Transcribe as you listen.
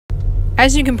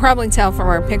As you can probably tell from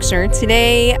our picture,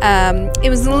 today it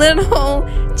was a little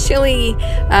chilly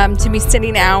to be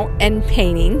sitting out and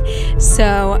painting,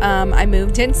 so I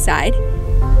moved inside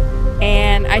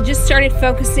and I just started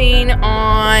focusing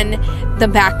on the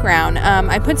background.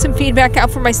 I put some feedback out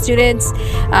for my students,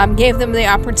 gave them the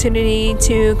opportunity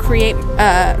to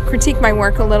critique my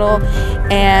work a little,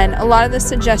 and a lot of the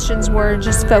suggestions were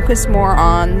just focus more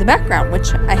on the background,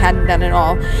 which I hadn't done at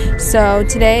all. So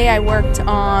today I worked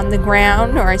on the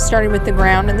ground, or I started with the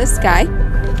ground and the sky.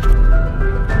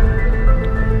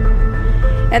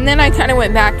 And then I kind of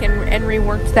went back and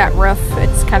reworked that roof.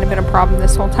 It's kind of been a problem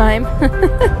this whole time.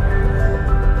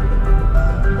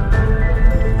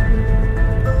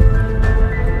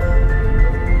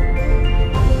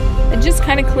 Just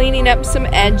kind of cleaning up some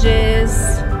edges,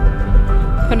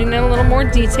 putting in a little more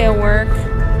detail work.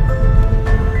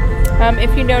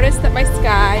 If you notice that my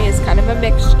sky is kind of a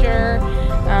mixture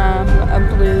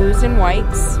of blues and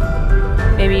whites,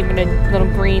 maybe even a little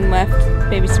green left,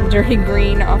 maybe some dirty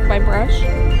green off my brush.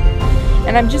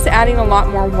 And I'm just adding a lot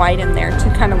more white in there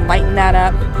to kind of lighten that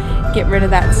up, get rid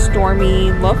of that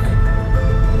stormy look.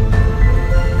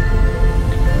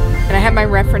 And I have my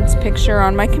reference picture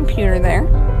on my computer there.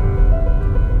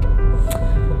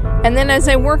 And then as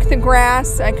I work the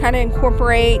grass, I kind of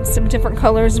incorporate some different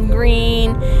colors of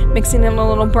green, mixing in a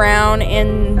little brown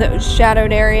in the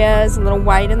shadowed areas, a little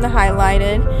white in the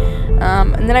highlighted.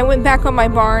 And then I went back on my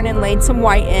barn and laid some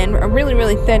white in, a really,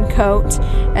 really thin coat,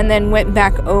 and then went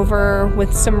back over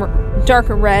with some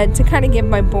darker red to kind of give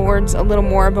my boards a little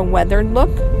more of a weathered look.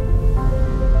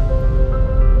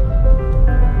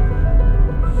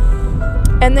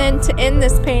 And then to end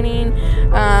this painting,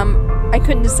 I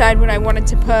couldn't decide what I wanted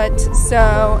to put,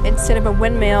 so instead of a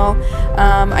windmill,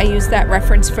 I used that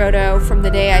reference photo from the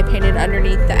day I painted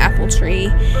underneath the apple tree,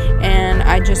 and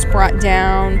I just brought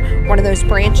down one of those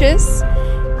branches,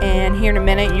 and here in a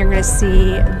minute you're going to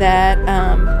see that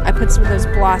I put some of those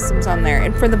blossoms on there.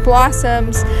 And for the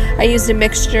blossoms, I used a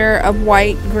mixture of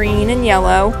white, green, and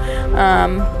yellow.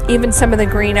 Even some of the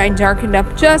green I darkened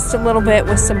up just a little bit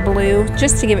with some blue,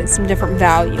 just to give it some different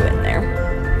value in there.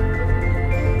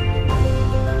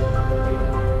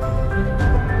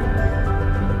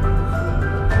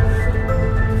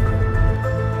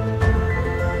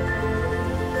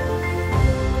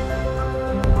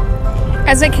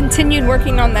 As I continued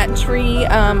working on that tree,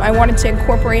 I wanted to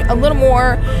incorporate a little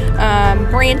more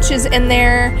branches in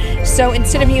there. So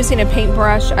instead of using a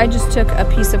paintbrush, I just took a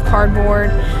piece of cardboard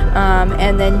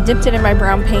and then dipped it in my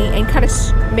brown paint and kind of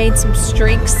made some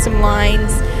streaks, some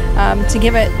lines to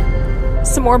give it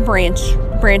some more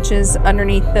branches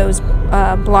underneath those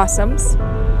blossoms.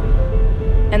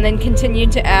 And then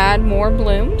continued to add more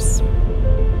blooms.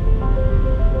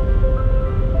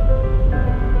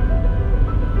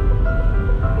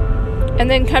 And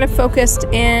then kind of focused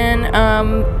in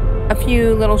a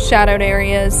few little shadowed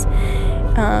areas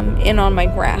in on my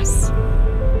grass.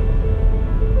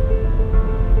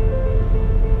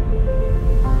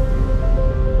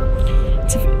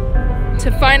 To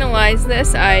finalize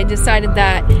this, I decided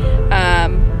that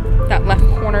that left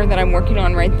corner that I'm working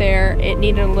on right there, it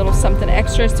needed a little something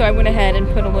extra, so I went ahead and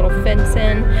put a little fence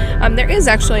in. There is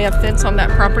actually a fence on that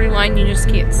property line, you just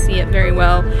can't see it very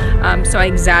well, so I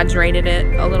exaggerated it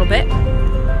a little bit.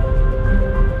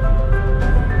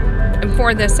 And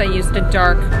for this I used a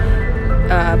dark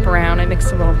brown. I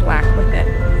mixed a little black with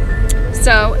it.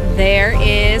 So there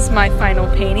is my final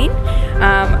painting.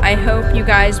 I hope you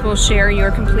guys will share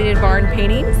your completed barn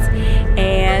paintings,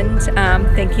 and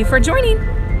thank you for joining.